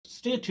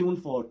Stay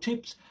tuned for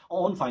tips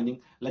on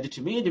finding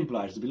legitimate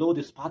employers. Below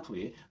this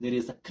pathway, there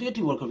is a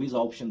creative worker visa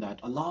option that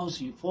allows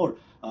you for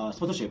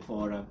sponsorship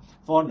for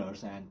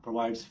foreigners and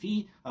provides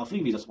free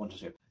visa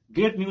sponsorship.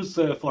 Great news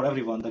for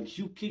everyone. The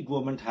UK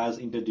government has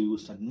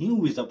introduced a new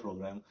visa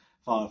program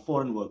for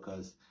foreign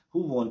workers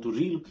who want to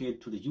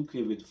relocate to the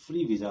UK with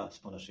free visa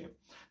sponsorship.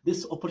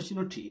 This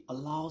opportunity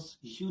allows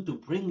you to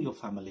bring your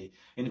family,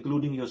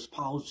 including your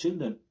spouse,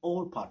 children,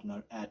 or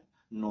partner, at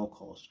no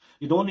cost.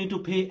 You don't need to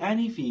pay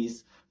any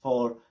fees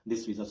for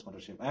this visa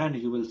sponsorship, and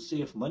you will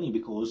save money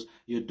because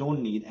you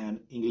don't need an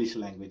English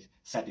language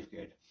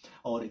certificate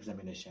or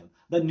examination.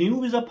 The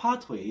new visa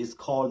pathway is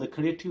called the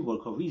Creative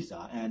Worker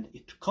Visa, and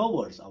it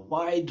covers a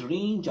wide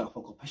range of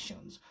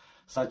occupations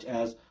such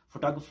as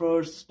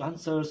photographers,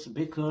 dancers,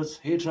 bakers,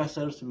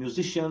 hairdressers,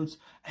 musicians,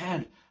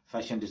 and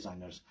fashion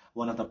designers.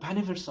 One of the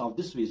benefits of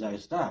this visa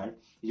is that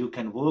you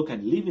can work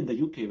and live in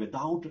the UK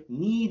without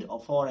need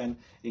for an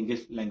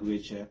English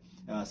language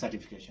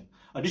certification.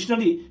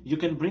 Additionally, you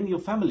can bring your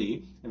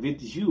family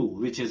with you,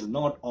 which is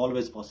not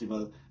always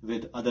possible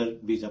with other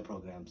visa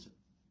programs.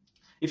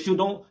 If you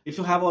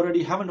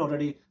haven't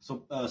already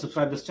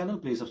subscribed this channel,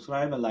 please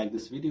subscribe and like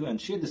this video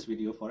and share this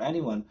video for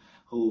anyone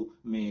who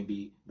may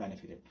be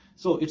benefited.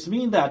 So it's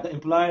mean that the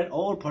employer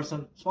or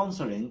person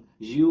sponsoring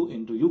you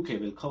into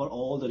UK will cover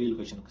all the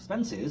relocation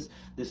expenses.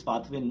 This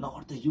pathway in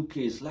North the UK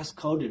is less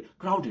crowded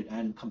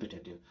and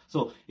competitive.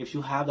 So if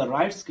you have the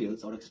right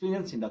skills or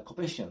experience in the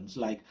occupations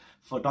like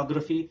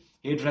photography,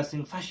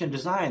 hairdressing, fashion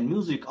design,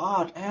 music,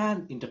 art,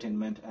 and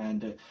entertainment,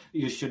 and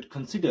you should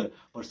consider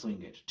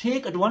pursuing it.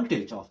 Take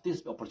advantage of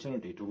this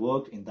opportunity to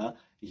work in the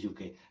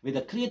UK with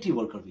a creative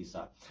worker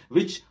visa,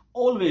 which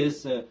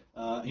always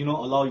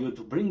allow you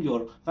to bring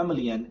your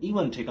family and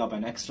even take up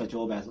an extra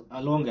job as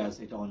long as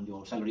it on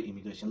your salary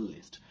immigration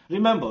list.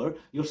 Remember,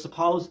 your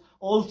spouse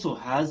also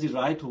has the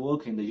right to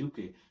work in the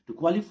UK. To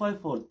qualify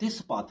for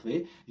this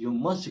pathway, you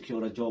must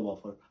secure a job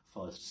offer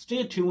first.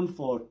 Stay tuned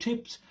for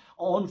tips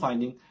on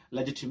finding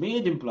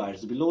legitimate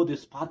employers. Below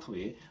this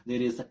pathway,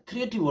 there is a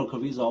creative worker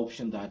visa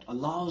option that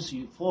allows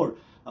you for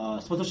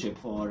sponsorship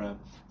for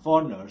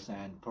foreigners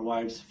and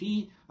provides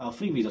free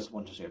visa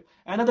sponsorship.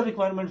 Another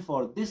requirement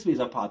for this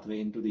visa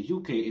pathway into the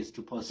UK is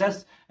to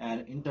possess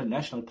an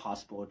international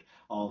passport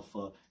of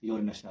your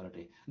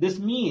nationality. This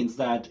means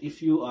that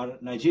if you are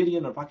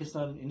Nigerian or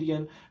Pakistan,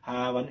 Indian,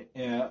 have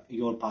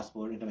your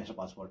passport, international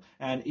passport,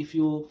 and if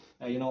you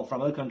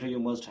from other country, you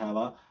must have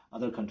a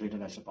other country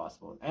international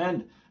passport,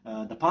 and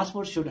the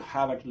passport should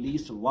have at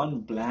least one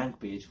blank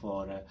page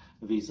for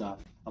visa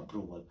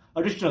approval.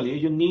 Additionally,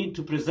 you need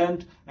to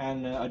present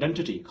an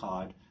identity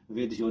card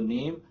with your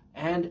name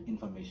and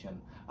information.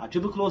 A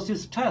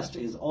tuberculosis test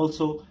is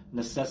also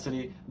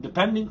necessary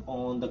depending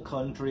on the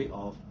country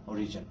of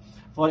origin.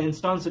 For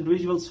instance,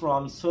 individuals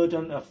from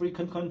certain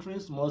African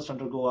countries must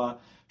undergo a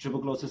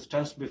tuberculosis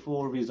test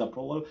before visa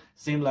approval,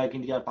 same like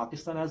India and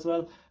Pakistan as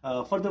well.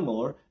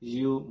 Furthermore,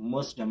 you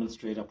must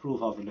demonstrate a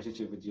proof of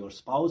relationship with your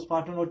spouse,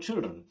 partner, or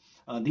children.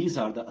 These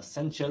are the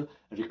essential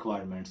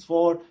requirements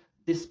for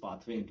this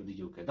pathway into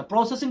the UK. The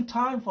processing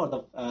time for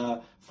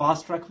the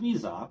fast-track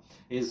visa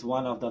is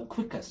one of the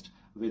quickest,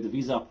 with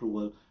visa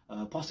approval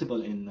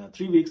possible in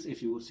 3 weeks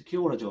if you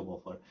secure a job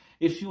offer.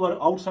 If you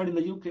are outside in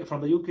the UK,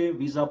 from the UK,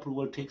 visa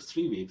approval takes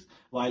 3 weeks,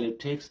 while it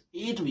takes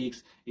 8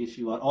 weeks if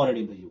you are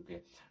already in the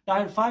UK.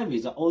 Tier 5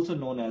 visa, also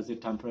known as the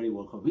temporary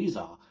worker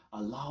visa,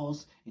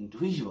 allows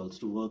individuals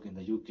to work in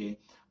the UK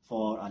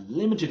for a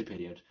limited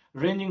period,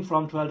 ranging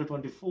from 12 to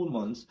 24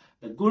 months.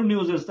 The good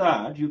news is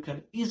that you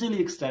can easily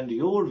extend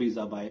your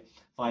visa by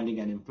finding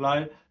an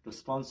employer to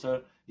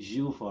sponsor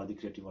you for the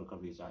creative worker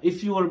visa.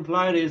 If your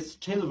employer is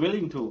still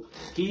willing to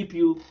keep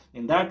you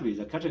in that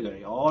visa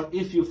category, or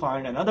if you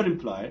find another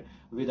employer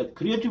with a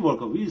creative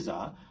worker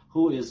visa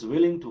who is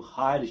willing to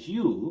hire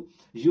you,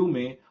 you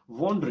may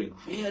wondering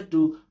where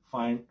to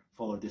find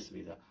for this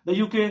visa.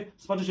 The UK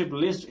sponsorship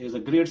list is a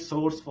great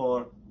source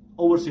for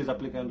overseas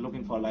applicants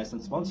looking for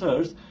licensed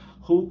sponsors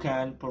who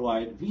can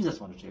provide visa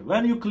sponsorship.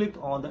 When you click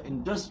on the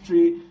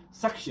industry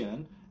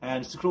section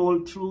and scroll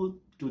through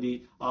to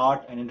the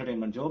art and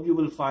entertainment job, you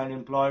will find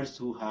employers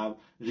who have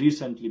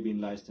recently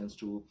been licensed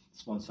to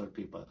sponsor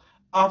people.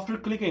 After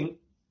clicking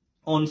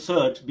on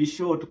search, be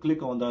sure to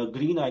click on the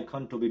green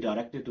icon to be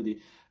directed to the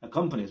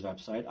company's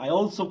website. I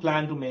also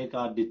plan to make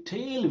a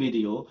detailed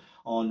video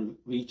on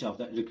each of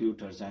the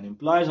recruiters and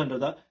employers under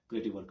the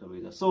creative worker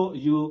visa, so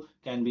you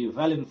can be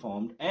well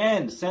informed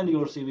and send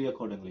your CV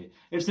accordingly.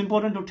 It's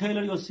important to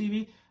tailor your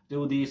CV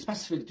to the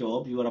specific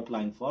job you are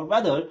applying for,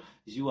 whether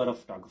you are a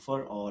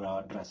photographer or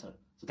a dresser.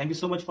 So thank you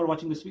so much for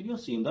watching this video.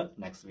 See you in the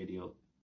next video.